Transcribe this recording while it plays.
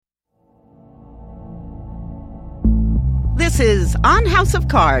This is On House of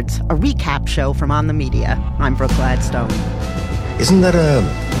Cards, a recap show from On the Media. I'm Brooke Gladstone. Isn't there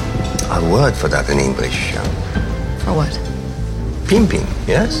a word for that in English? For what? Pimping,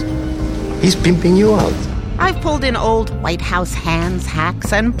 yes? He's pimping you out. I've pulled in old White House hands,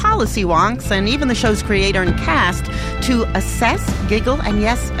 hacks, and policy wonks, and even the show's creator and cast to assess, giggle, and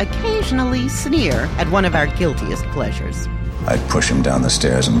yes, occasionally sneer at one of our guiltiest pleasures. I'd push him down the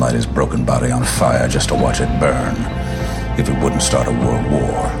stairs and light his broken body on fire just to watch it burn, if it wouldn't start a world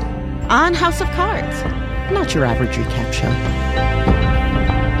war. On House of Cards, not your average recap show.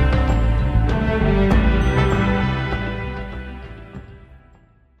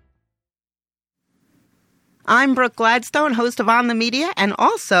 I'm Brooke Gladstone, host of On the Media, and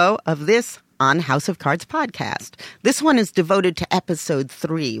also of this On House of Cards podcast. This one is devoted to episode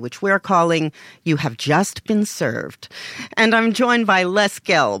 3, which we're calling You Have Just Been Served. And I'm joined by Les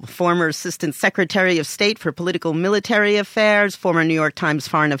Gelb, former Assistant Secretary of State for Political Military Affairs, former New York Times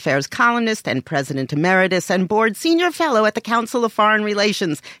Foreign Affairs columnist and President Emeritus and Board Senior Fellow at the Council of Foreign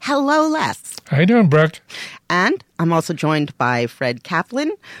Relations. Hello, Les. How you doing, Brooke? And I'm also joined by Fred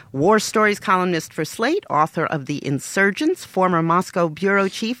Kaplan, War Stories columnist for Slate, author of The Insurgents, former Moscow bureau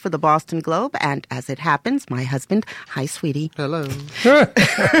chief for the Boston Globe, and as it happens, my husband. Hi, sweetie. Hello.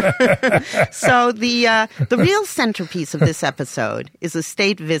 So the real centerpiece of this episode is a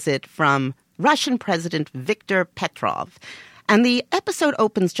state visit from Russian President Viktor Petrov. And the episode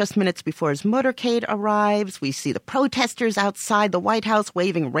opens just minutes before his motorcade arrives. We see the protesters outside the White House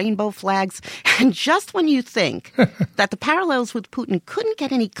waving rainbow flags. And just when you think that the parallels with Putin couldn't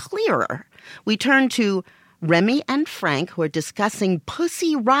get any clearer, we turn to Remy and Frank, who are discussing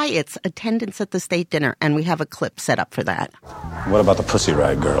Pussy Riot's attendance at the state dinner. And we have a clip set up for that. What about the Pussy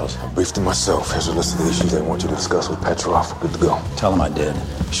Riot girls? I briefed them myself. Here's a list of the issues they want you to discuss with Petrov. Good to go. Tell them I did.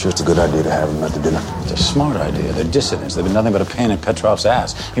 You sure it's a good idea to have them at the dinner? It's a smart idea. They're dissidents. They've been nothing but a pain in Petrov's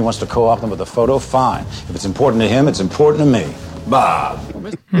ass. He wants to co-opt them with a photo, fine. If it's important to him, it's important to me. Bob.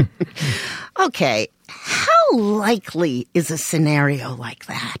 Okay, how likely is a scenario like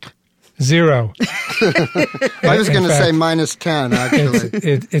that? 0. I was going to say minus 10, actually.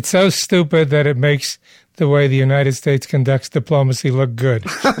 It's so stupid that it makes the way the United States conducts diplomacy look good.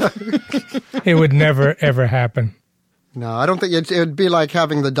 It would never, ever happen. No, I don't think it would be like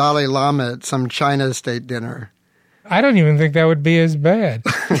having the Dalai Lama at some China state dinner. I don't even think that would be as bad.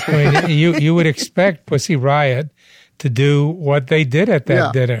 I mean, you would expect Pussy Riot to do what they did at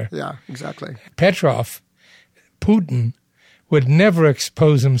that dinner. Yeah, exactly. Petrov, Putin, would never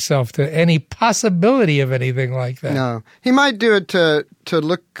expose himself to any possibility of anything like that. No. He might do it to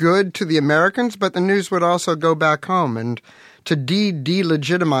look good to the Americans, but the news would also go back home. And to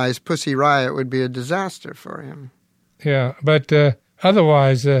delegitimize Pussy Riot would be a disaster for him. Yeah, but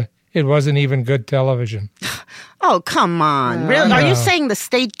otherwise, it wasn't even good television. Oh, come on. Really? Are you saying the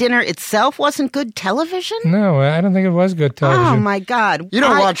state dinner itself wasn't good television? No, I don't think it was good television. Oh, my God. You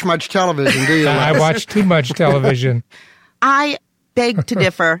don't watch much television, do you? I watch too much television. I beg to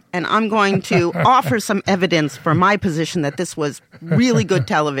differ, and I'm going to offer some evidence for my position that this was really good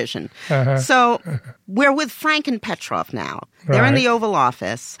television. So we're with Frank and Petrov now. They're in the Oval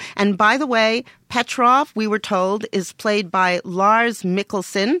Office. And by the way, Petrov, we were told, is played by Lars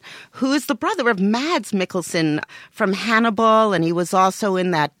Mikkelsen, who is the brother of Mads Mikkelsen from Hannibal, and he was also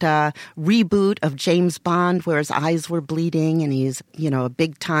in that reboot of James Bond where his eyes were bleeding, and he's, a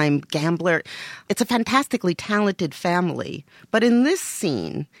big-time gambler. It's a fantastically talented family. But in this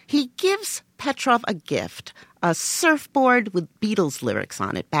scene, he gives Petrov a gift, a surfboard with Beatles lyrics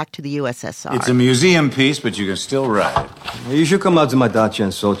on it, back to the USSR. It's a museum piece, but you can still ride it. You should come out to my dacha in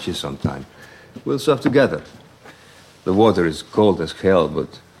Sochi sometime. We'll surf together. The water is cold as hell,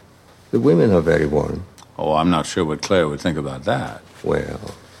 but the women are very warm. Oh, I'm not sure what Claire would think about that.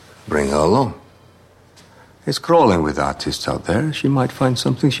 Well, bring her along. It's crawling with artists out there. She might find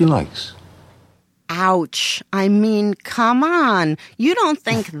something she likes. Ouch. I mean, come on. You don't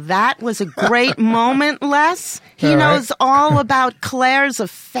think that was a great moment, Les? He knows all about Claire's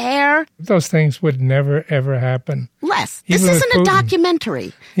affair. Those things would never, ever happen. Les, this isn't a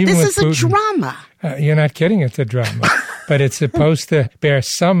documentary. This is a drama. You're not kidding, it's a drama. But it's supposed to bear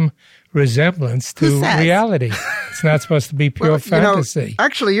some resemblance to reality. It's not supposed to be pure fantasy.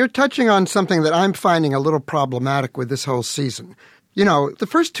 Actually, you're touching on something that I'm finding a little problematic with this whole season. The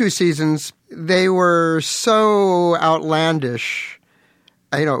first 2 seasons, they were so outlandish.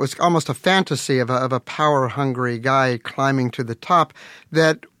 It was almost a fantasy of a power-hungry guy climbing to the top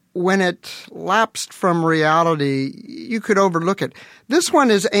that when it lapsed from reality, you could overlook it. This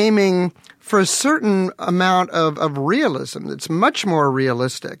one is aiming for a certain amount of realism. It's much more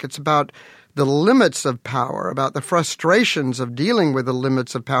realistic. It's about the limits of power, about the frustrations of dealing with the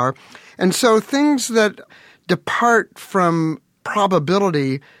limits of power. And so things that depart from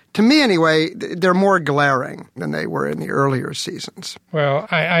probability, to me anyway, they're more glaring than they were in the earlier seasons. Well,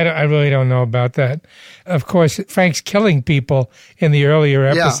 I really don't know about that. Of course, Frank's killing people in the earlier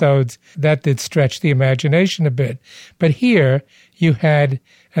episodes, that did stretch the imagination a bit. But here, you had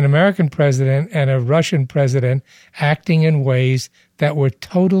an American president and a Russian president acting in ways that were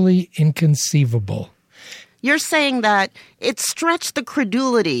totally inconceivable. You're saying that it stretched the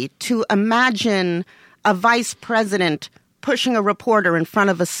credulity to imagine a vice president pushing a reporter in front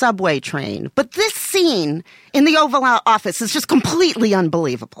of a subway train. But this scene in the Oval Office is just completely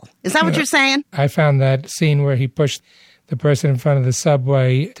unbelievable. Is that what you're saying? I found that scene where he pushed the person in front of the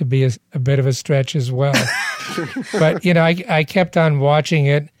subway to be a bit of a stretch as well. But, I kept on watching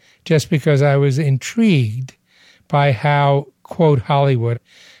it just because I was intrigued by how, quote, Hollywood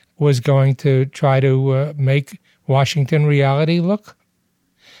was going to try to make Washington reality look.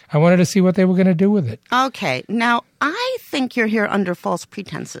 I wanted to see what they were going to do with it. Okay. Now, I think you're here under false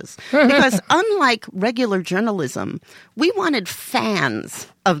pretenses. Because unlike regular journalism, we wanted fans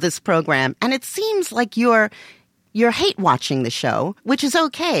of this program. And it seems like you're hate watching the show, which is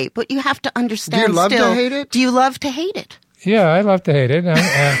okay. But you have to understand Do you love to hate it? Do you love to hate it? Yeah, I love to hate it.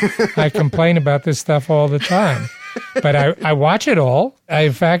 I complain about this stuff all the time. But I watch it all.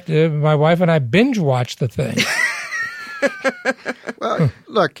 In fact, my wife and I binge watch the thing. Well,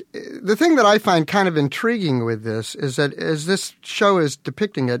 look, the thing that I find kind of intriguing with this is that as this show is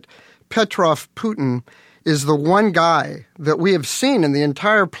depicting it, Petrov Putin is the one guy that we have seen in the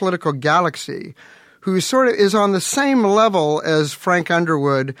entire political galaxy who sort of is on the same level as Frank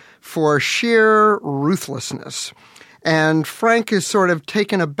Underwood for sheer ruthlessness. And Frank is sort of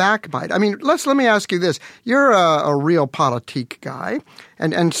taken a backbite. I mean, let me ask you this. You're a real politique guy,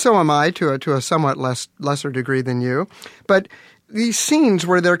 and so am I to a somewhat lesser degree than you. But these scenes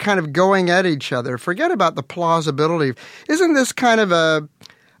where they're kind of going at each other, forget about the plausibility. Isn't this kind of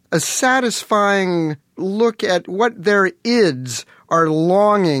a satisfying look at what their ids are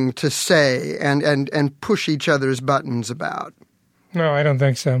longing to say and push each other's buttons about? No, I don't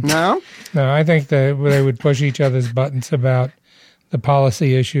think so. No? No, I think that they would push each other's buttons about the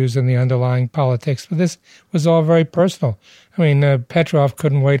policy issues and the underlying politics. But this was all very personal. I mean, Petrov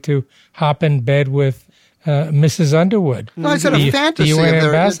couldn't wait to hop in bed with Mrs. Underwood. No, I said a fantasy. The UN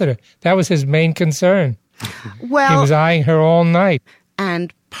ambassador. That was his main concern. Well, he was eyeing her all night.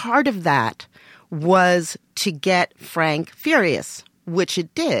 And part of that was to get Frank furious, which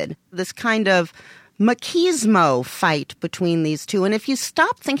it did. This kind of machismo fight between these two. And if you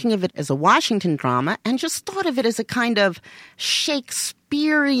stop thinking of it as a Washington drama and just thought of it as a kind of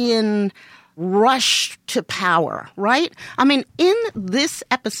Shakespearean rush to power, right? I mean, in this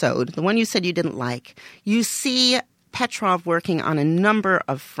episode, the one you said you didn't like, you see Petrov working on a number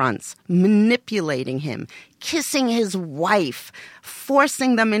of fronts, manipulating him, kissing his wife,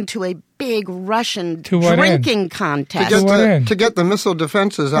 forcing them into a big Russian drinking contest. To get the missile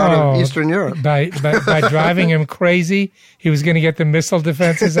defenses out of Eastern Europe. By driving him crazy, he was going to get the missile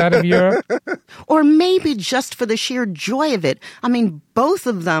defenses out of Europe? Or maybe just for the sheer joy of it. I mean, both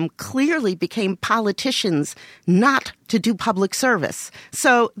of them clearly became politicians not to do public service.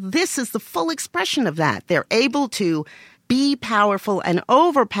 So this is the full expression of that. They're able to be powerful and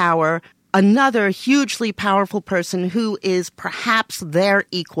overpower another hugely powerful person who is perhaps their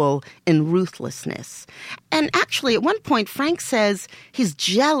equal in ruthlessness. And actually, at one point, Frank says he's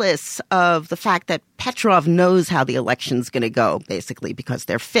jealous of the fact that Petrov knows how the election's going to go, basically, because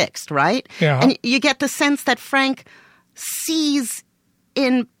they're fixed, right? Yeah. And you get the sense that Frank sees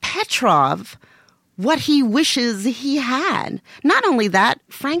in Petrov what he wishes he had. Not only that,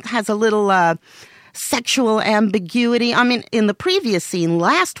 Frank has a little sexual ambiguity. I mean, in the previous scene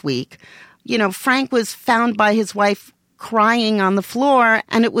last week, Frank was found by his wife crying on the floor,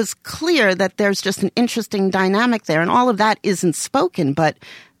 and it was clear that there's just an interesting dynamic there, and all of that isn't spoken, but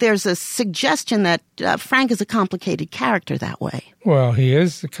there's a suggestion that Frank is a complicated character that way. Well, he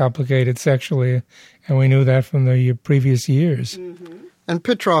is complicated sexually, and we knew that from the previous years. Mm-hmm. And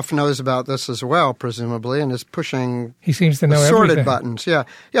Petrov knows about this as well, presumably, and is pushing he seems to know assorted everything. Buttons. Yeah,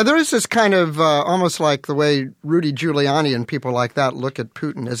 there is this kind of almost like the way Rudy Giuliani and people like that look at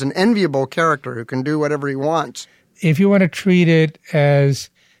Putin as an enviable character who can do whatever he wants. If you want to treat it as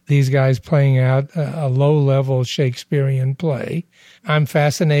these guys playing out a low-level Shakespearean play, I'm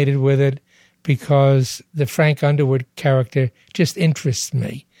fascinated with it because the Frank Underwood character just interests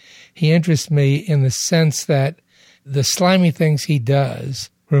me. He interests me in the sense that the slimy things he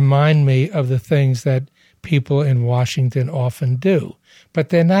does remind me of the things that people in Washington often do. but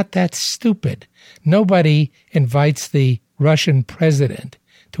they're not that stupid. Nobody invites the Russian president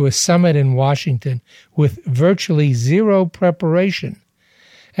to a summit in Washington with virtually zero preparation.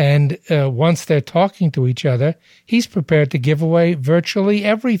 And once they're talking to each other, he's prepared to give away virtually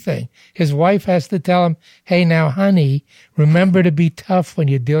everything. His wife has to tell him, hey, now, honey, remember to be tough when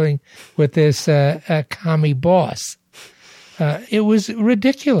you're dealing with this commie boss. It was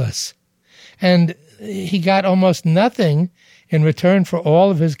ridiculous. And he got almost nothing in return for all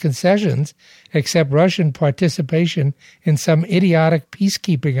of his concessions except Russian participation in some idiotic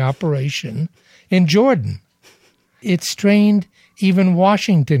peacekeeping operation in Jordan. It strained even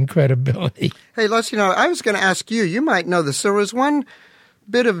Washington credibility. Hey, Les, I was going to ask you, you might know this. There was one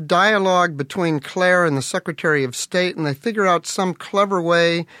bit of dialogue between Claire and the Secretary of State, and they figured out some clever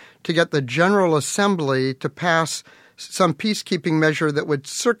way to get the General Assembly to pass some peacekeeping measure that would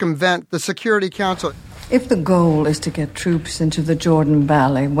circumvent the Security Council. If the goal is to get troops into the Jordan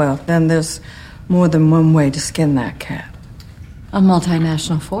Valley, well, then there's more than one way to skin that cat. A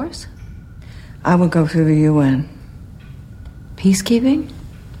multinational force? I would go through the UN. Peacekeeping?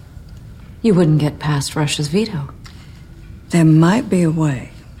 You wouldn't get past Russia's veto. There might be a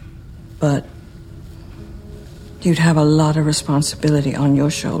way, but you'd have a lot of responsibility on your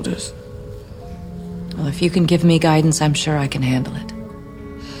shoulders. Well, if you can give me guidance, I'm sure I can handle it.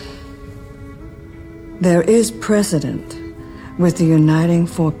 There is precedent with the Uniting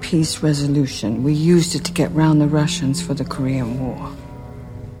for Peace resolution. We used it to get round the Russians for the Korean War.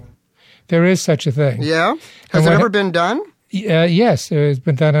 There is such a thing. Yeah? Has it ever been done? Yes, it's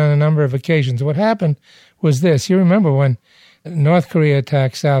been done on a number of occasions. What happened was this. You remember when North Korea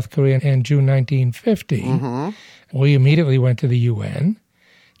attacked South Korea in June 1950, we immediately went to the UN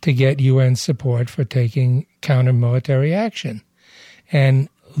to get UN support for taking counter-military action. And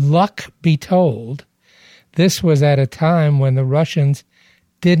luck be told, this was at a time when the Russians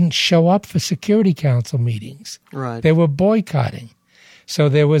didn't show up for Security Council meetings. Right. They were boycotting. So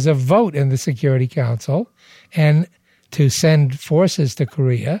there was a vote in the Security Council and to send forces to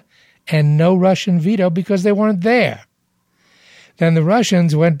Korea, and no Russian veto because they weren't there. Then the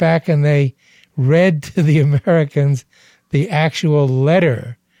Russians went back and they read to the Americans the actual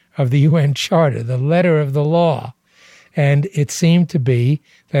letter of the UN Charter, the letter of the law. And it seemed to be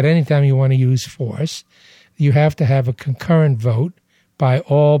that anytime you want to use force, you have to have a concurrent vote by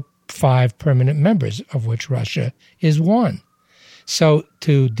all 5 permanent members, of which Russia is one. So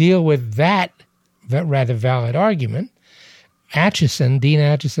to deal with that rather valid argument, Dean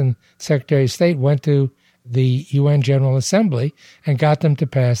Acheson, Secretary of State, went to the UN General Assembly and got them to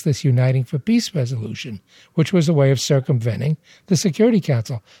pass this Uniting for Peace resolution, which was a way of circumventing the Security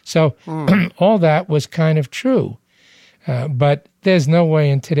Council. So all that was kind of true. But there's no way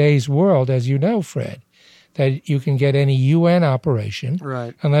in today's world, as you know, Fred, that you can get any UN operation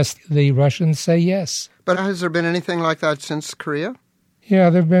unless the Russians say yes. But has there been anything like that since Korea? Yeah,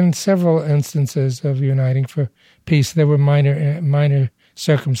 there have been several instances of Uniting for Peace. There were minor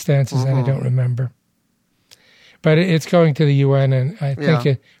circumstances that I don't remember. But it's going to the UN, and I think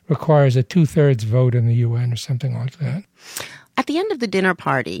it requires a 2/3 vote in the UN or something like that. At the end of the dinner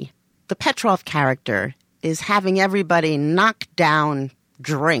party, the Petrov character is having everybody knock down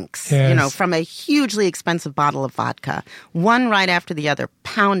drinks, from a hugely expensive bottle of vodka, one right after the other,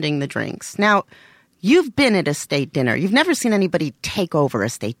 pounding the drinks. Now, you've been at a state dinner. You've never seen anybody take over a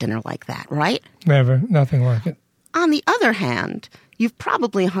state dinner like that, right? Never. Nothing like it. On the other hand, you've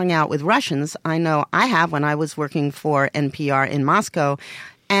probably hung out with Russians. I know I have when I was working for NPR in Moscow.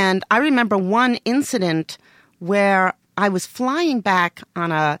 And I remember one incident where I was flying back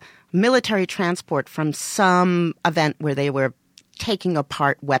on a military transport from some event where they were taking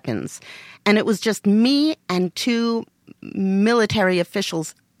apart weapons. And it was just me and 2 military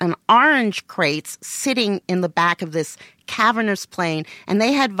officials and orange crates sitting in the back of this cavernous plane. And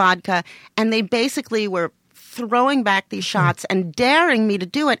they had vodka, and they basically were throwing back these shots and daring me to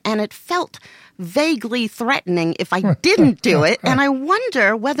do it. And it felt vaguely threatening if I didn't do it. And I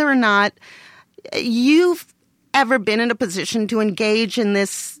wonder whether or not you've ever been in a position to engage in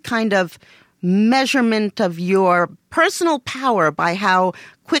this kind of measurement of your personal power by how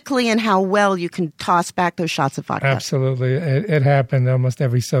quickly and how well you can toss back those shots of vodka. Absolutely. It happened almost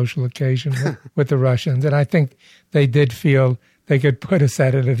every social occasion with the Russians. And I think they did feel they could put us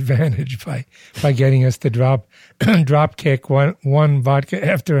at an advantage by getting us to drop kick one vodka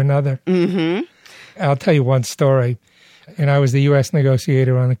after another. Mm-hmm. I'll tell you one story. And I was the U.S.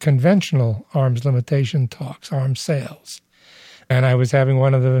 negotiator on the conventional arms limitation talks, arms sales. And I was having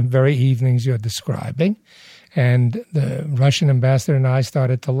one of the very evenings you're describing. And the Russian ambassador and I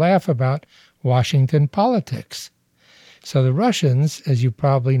started to laugh about Washington politics. So the Russians, as you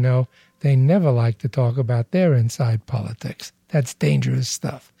probably know, they never like to talk about their inside politics. That's dangerous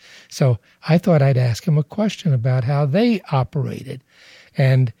stuff. So I thought I'd ask him a question about how they operated.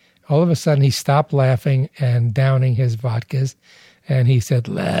 And all of a sudden he stopped laughing and downing his vodkas. And he said,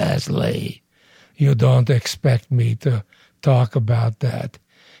 Leslie, you don't expect me to talk about that.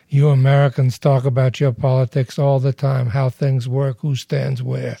 You Americans talk about your politics all the time, how things work, who stands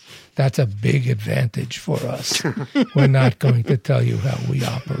where. That's a big advantage for us. We're not going to tell you how we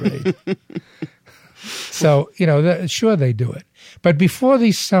operate. So, sure they do it. But before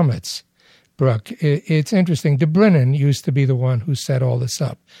these summits, Brooke, it's interesting. Dobrynin used to be the one who set all this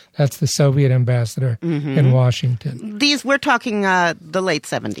up. That's the Soviet ambassador in Washington. We're talking the late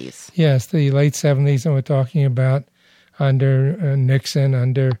 70s. Yes, the late 70s, and we're talking about under Nixon,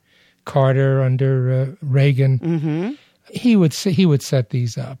 under Carter, under Reagan. Mm-hmm. He would set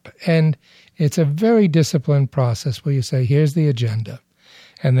these up. And it's a very disciplined process where you say, here's the agenda.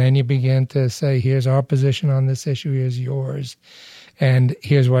 And then you begin to say, here's our position on this issue, here's yours. And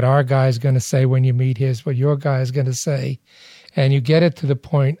here's what our guy's going to say when you meet, here's what your guy's going to say. And you get it to the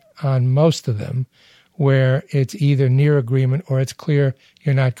point on most of them where it's either near agreement or it's clear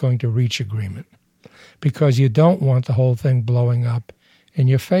you're not going to reach agreement. Because you don't want the whole thing blowing up in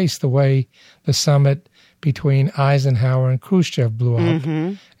your face the way the summit between Eisenhower and Khrushchev blew up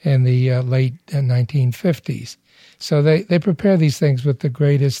in the late 1950s. So they prepare these things with the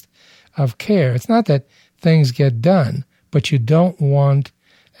greatest of care. It's not that things get done, but you don't want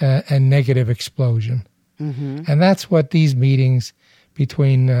a negative explosion. Mm-hmm. And that's what these meetings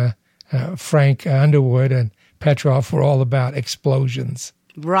between Frank Underwood and Petrov were all about, explosions.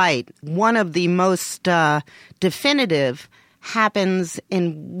 Right. One of the most definitive happens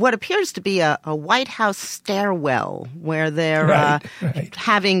in what appears to be a White House stairwell where they're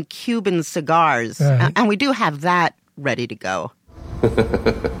having Cuban cigars. Right. And we do have that ready to go.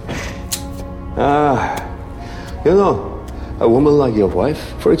 A woman like your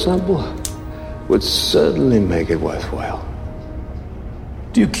wife, for example, would certainly make it worthwhile.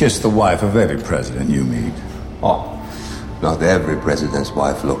 Do you kiss the wife of every president you meet? Oh, not every president's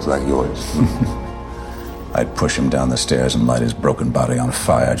wife looks like yours. I'd push him down the stairs and light his broken body on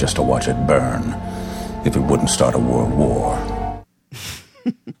fire just to watch it burn, if it wouldn't start a world war.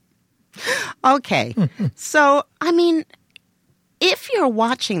 Okay. So, if you're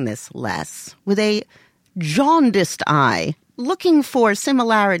watching this, Les, with a jaundiced eye, looking for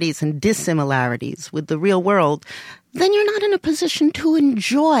similarities and dissimilarities with the real world, then you're not in a position to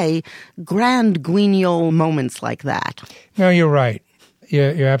enjoy grand guignol moments like that. No, you're right.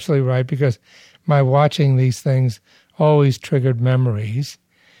 You're absolutely right, because my watching these things always triggered memories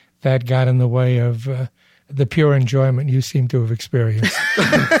that got in the way of the pure enjoyment you seem to have experienced.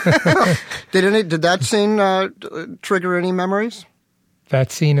 Did that scene trigger any memories?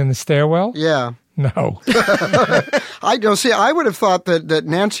 That scene in the stairwell? Yeah. No. I would have thought that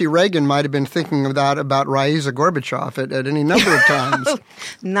Nancy Reagan might have been thinking of that about Raisa Gorbachev at any number of times.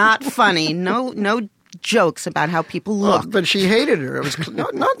 Not funny. No jokes about how people look. But she hated her. It was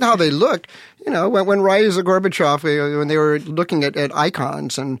not how they looked. When Raisa Gorbachev, when they were looking at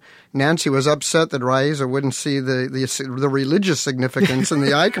icons, and Nancy was upset that Raisa wouldn't see the religious significance in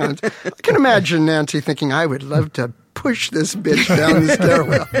the icons. I can imagine Nancy thinking, I would love to push this bitch down the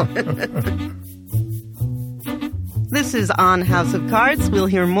stairwell. This is On House of Cards. We'll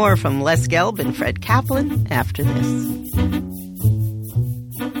hear more from Les Gelb and Fred Kaplan after this.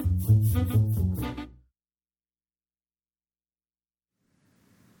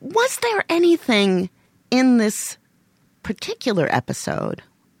 Was there anything in this particular episode,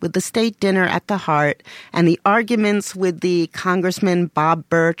 with the state dinner at the heart and the arguments with the Congressman Bob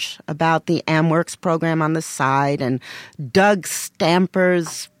Birch about the AmWorks program on the side and Doug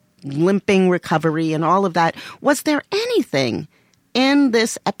Stamper's limping recovery and all of that, was there anything in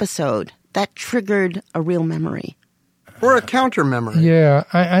this episode that triggered a real memory? Or a counter memory? Yeah,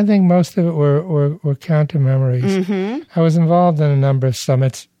 I think most of it were counter memories. Mm-hmm. I was involved in a number of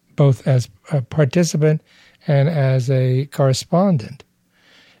summits, both as a participant and as a correspondent.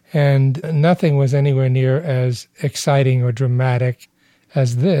 And nothing was anywhere near as exciting or dramatic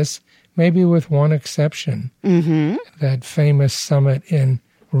as this, maybe with one exception. Mm-hmm. That famous summit in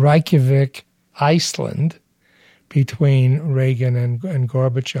Reykjavik, Iceland, between Reagan and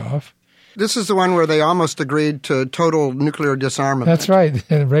Gorbachev. This is the one where they almost agreed to total nuclear disarmament. That's right.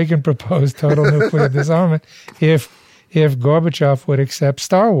 Reagan proposed total nuclear disarmament if Gorbachev would accept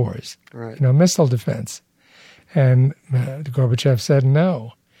Star Wars, right. Missile defense. And Gorbachev said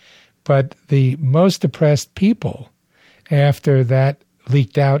no. But the most depressed people, after that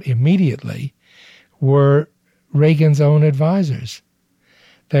leaked out immediately, were Reagan's own advisors.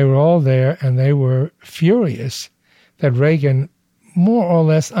 They were all there, and they were furious that Reagan, more or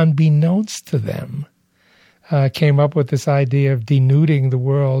less unbeknownst to them, came up with this idea of denuding the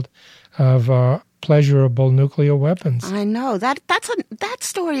world of pleasurable nuclear weapons. I know. That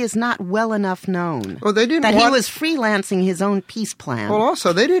story is not well enough known. Well, they didn't he was freelancing his own peace plan. Well,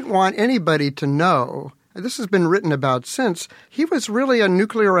 also, they didn't want anybody to know. This has been written about since. He was really a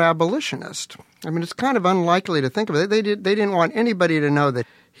nuclear abolitionist. I mean, it's kind of unlikely to think of it. They didn't want anybody to know that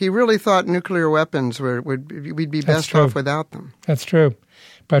he really thought nuclear weapons we'd be best off without them. That's true.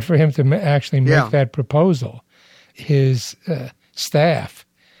 But for him to actually make that proposal, his staff,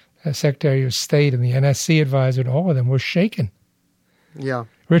 Secretary of State and the NSC advisor, and all of them were shaken. Yeah.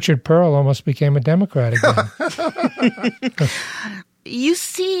 Richard Pearl almost became a Democrat again. You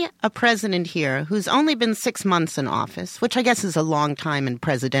see a president here who's only been 6 months in office, which I guess is a long time in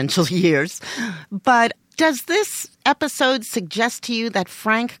presidential years. But does this episode suggest to you that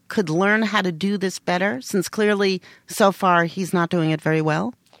Frank could learn how to do this better, since clearly so far he's not doing it very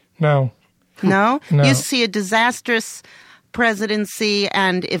well? No. No? No. You see a disastrous presidency,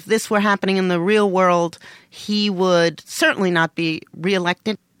 and if this were happening in the real world, he would certainly not be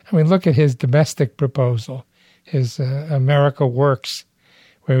reelected. I mean, look at his domestic proposal, his America Works,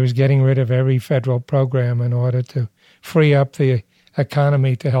 where he was getting rid of every federal program in order to free up the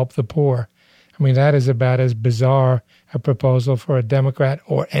economy to help the poor. I mean, that is about as bizarre a proposal for a Democrat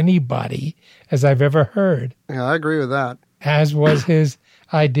or anybody as I've ever heard. Yeah, I agree with that. As was his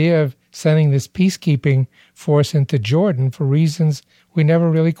idea of sending this peacekeeping force into Jordan for reasons we never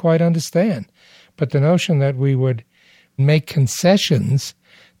really quite understand. But the notion that we would make concessions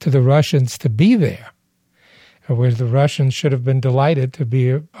to the Russians to be there, where the Russians should have been delighted to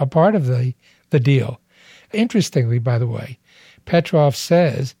be a part of the deal. Interestingly, by the way, Petrov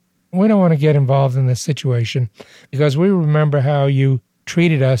says, we don't want to get involved in this situation because we remember how you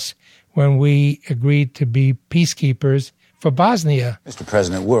treated us when we agreed to be peacekeepers for Bosnia. Mr.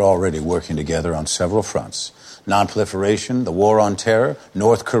 President, we're already working together on several fronts. Non-proliferation, the war on terror,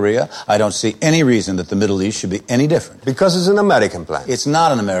 North Korea. I don't see any reason that the Middle East should be any different. Because it's an American plan. It's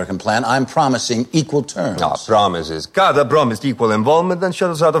not an American plan. I'm promising equal terms. No, promises. Carter promised equal involvement and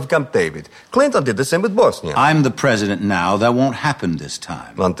shut us out of Camp David. Clinton did the same with Bosnia. I'm the president now. That won't happen this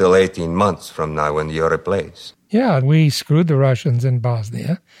time. Until 18 months from now when you're replaced. Yeah, we screwed the Russians in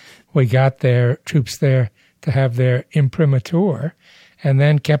Bosnia. We got their troops there to have their imprimatur, and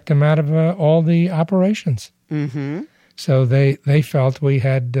then kept them out of all the operations. Mm-hmm. So they felt we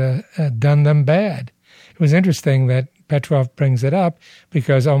had done them bad. It was interesting that Petrov brings it up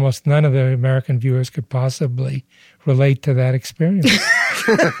because almost none of the American viewers could possibly relate to that experience.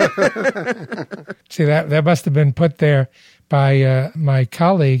 See, that must have been put there by my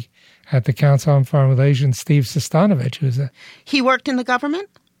colleague at the Council on Foreign Relations, Steve Sestanovich. He worked in the government?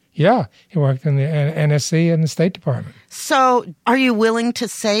 Yeah, he worked in the NSC and the State Department. So are you willing to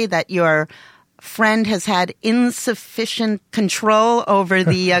say that your friend has had insufficient control over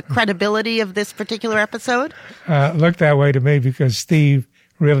the credibility of this particular episode? Looked that way to me because Steve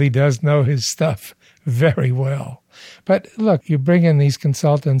really does know his stuff very well. But look, you bring in these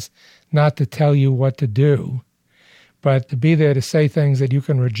consultants not to tell you what to do, but to be there to say things that you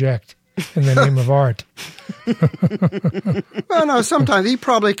can reject in the name of art. Well, no, sometimes he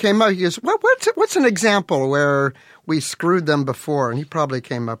probably came up, he goes, what's an example where we screwed them before? And he probably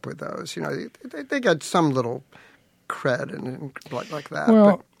came up with those. You know, they got some little cred and like that.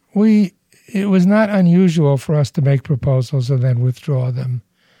 Well, it was not unusual for us to make proposals and then withdraw them,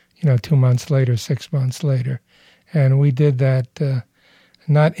 2 months later, 6 months later. And we did that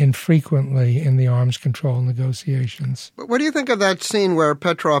not infrequently in the arms control negotiations. But what do you think of that scene where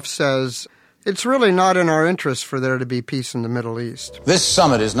Petrov says, it's really not in our interest for there to be peace in the Middle East? This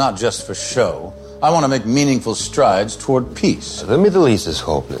summit is not just for show. I want to make meaningful strides toward peace. The Middle East is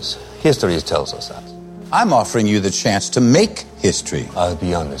hopeless. History tells us that. I'm offering you the chance to make history. I'll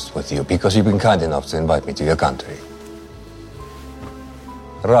be honest with you, because you've been kind enough to invite me to your country.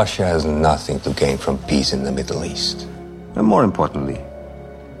 Russia has nothing to gain from peace in the Middle East. And more importantly,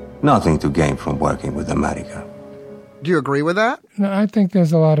 nothing to gain from working with America. Do you agree with that? No, I think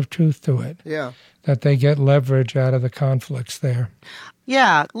there's a lot of truth to it. Yeah. That they get leverage out of the conflicts there.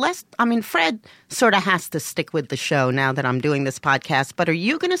 Yeah. Fred sort of has to stick with the show now that I'm doing this podcast, but are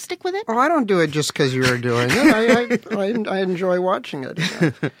you going to stick with it? Oh, I don't do it just because you're doing it. I enjoy watching it.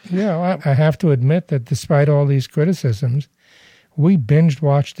 Yeah, I have to admit that despite all these criticisms, we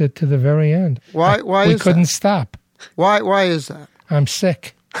binge-watched it to the very end. Why is that? We couldn't stop. Why is that? I'm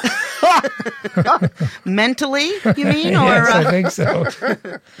sick. Mentally, you mean? Yes, I think so.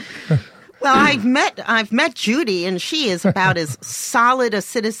 Well, I've met Judy, and she is about as solid a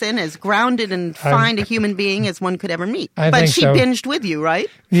citizen, as grounded and fine a human being as one could ever meet. But she binged with you, right?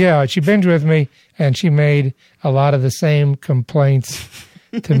 Yeah, she binged with me, and she made a lot of the same complaints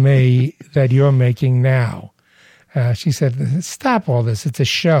to me that you're making now. She said, "Stop all this. It's a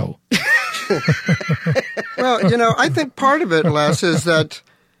show." Well, I think part of it, Les, is that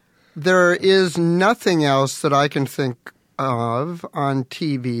there is nothing else that I can think of on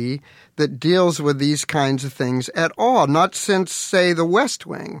TV that deals with these kinds of things at all, not since, say, The West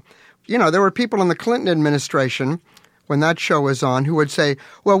Wing. There were people in the Clinton administration, when that show was on, who would say,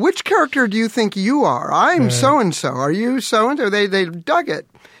 well, which character do you think you are? I'm so-and-so. Are you so-and-so? They dug it,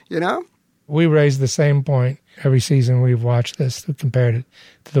 We raised the same point every season we've watched this, compared it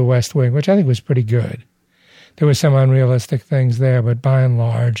to The West Wing, which I think was pretty good. There were some unrealistic things there, but by and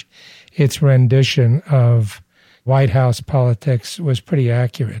large, its rendition of White House politics was pretty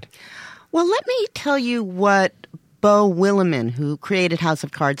accurate. Well, let me tell you what Beau Willimon, who created House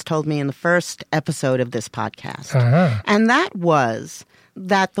of Cards, told me in the first episode of this podcast. Uh-huh. And that was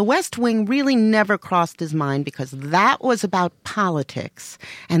that The West Wing really never crossed his mind because that was about politics,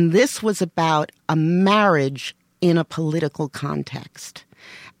 and this was about a marriage in a political context.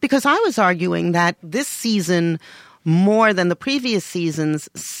 Because I was arguing that this season, more than the previous seasons,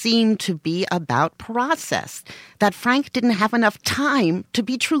 seemed to be about process, that Frank didn't have enough time to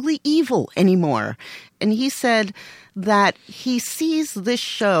be truly evil anymore. And he said that he sees this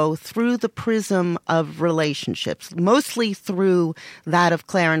show through the prism of relationships, mostly through that of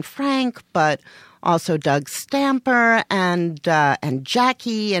Claire and Frank, but also Doug Stamper and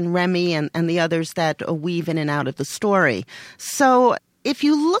Jackie and Remy and the others that weave in and out of the story. So if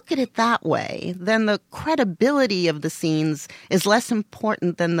you look at it that way, then the credibility of the scenes is less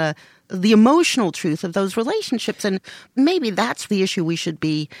important than the emotional truth of those relationships. And maybe that's the issue we should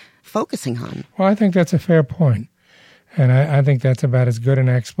be focusing on. Well, I think that's a fair point. And I think that's about as good an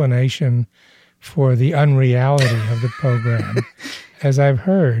explanation for the unreality of the program as I've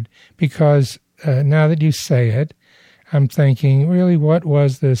heard. Because now that you say it, I'm thinking, really, what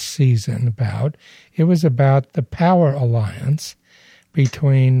was this season about? It was about the power alliance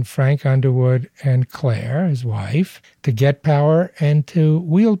between Frank Underwood and Claire, his wife, to get power and to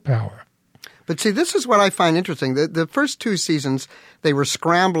wield power. But see, this is what I find interesting. The first two seasons, they were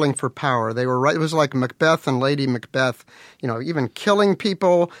scrambling for power. They were right. It was like Macbeth and Lady Macbeth, even killing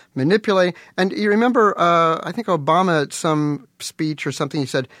people, manipulating. And you remember, I think Obama at some speech or something, he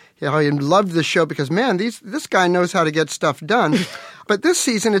said, he loved the show because, man, this guy knows how to get stuff done. But this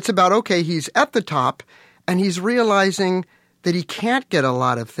season, it's about, okay, he's at the top, and he's realizing that he can't get a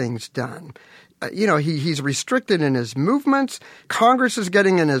lot of things done. He's restricted in his movements. Congress is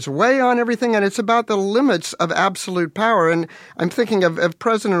getting in his way on everything, and it's about the limits of absolute power. And I'm thinking of if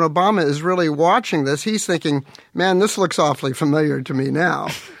President Obama is really watching this, he's thinking, man, this looks awfully familiar to me now.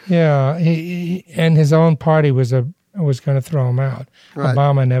 Yeah, and his own party was going to throw him out. Right.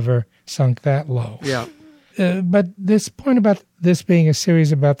 Obama never sunk that low. Yeah. But this point about this being a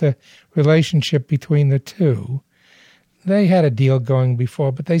series about the relationship between the two, they had a deal going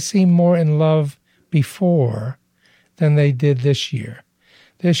before, but they seemed more in love before than they did this year.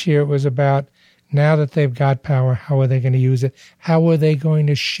 This year it was about, now that they've got power, how are they going to use it? How are they going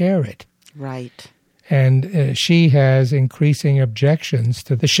to share it? Right. And she has increasing objections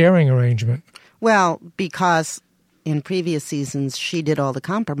to the sharing arrangement. Well, because in previous seasons she did all the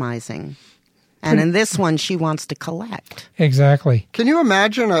compromising. And in this one, she wants to collect. Exactly. Can you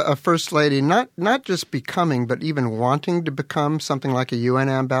imagine a first lady not just becoming, but even wanting to become something like a UN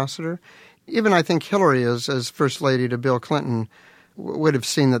ambassador? Even I think Hillary, as first lady to Bill Clinton, would have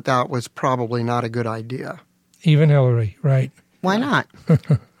seen that was probably not a good idea. Even Hillary, right. Why not?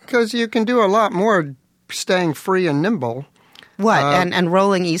 Because you can do a lot more staying free and nimble. What, and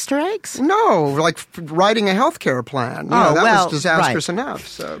rolling Easter eggs? No, like writing a healthcare plan. That was disastrous enough.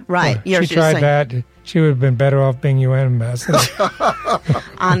 So. Right. Well, she tried that. She would have been better off being UN ambassador.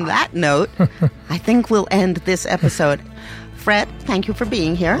 On that note, I think we'll end this episode. Fred, thank you for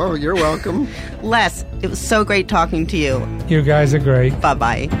being here. Oh, you're welcome. Les, it was so great talking to you. You guys are great.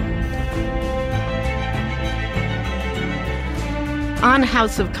 Bye-bye. On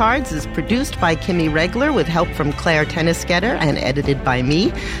House of Cards is produced by Kimmy Regler with help from Claire Tennisgetter and edited by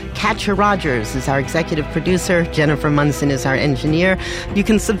me. Katja Rogers is our executive producer. Jennifer Munson is our engineer. You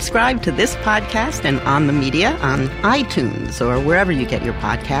can subscribe to this podcast and On the Media on iTunes or wherever you get your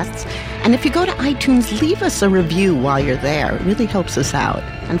podcasts. And if you go to iTunes, leave us a review while you're there. It really helps us out.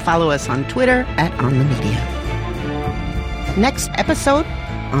 And follow us on Twitter @On the Media. Next episode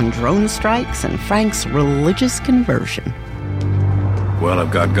on drone strikes and Frank's religious conversion. Well,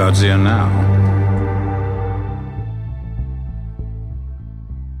 I've got Godzilla now.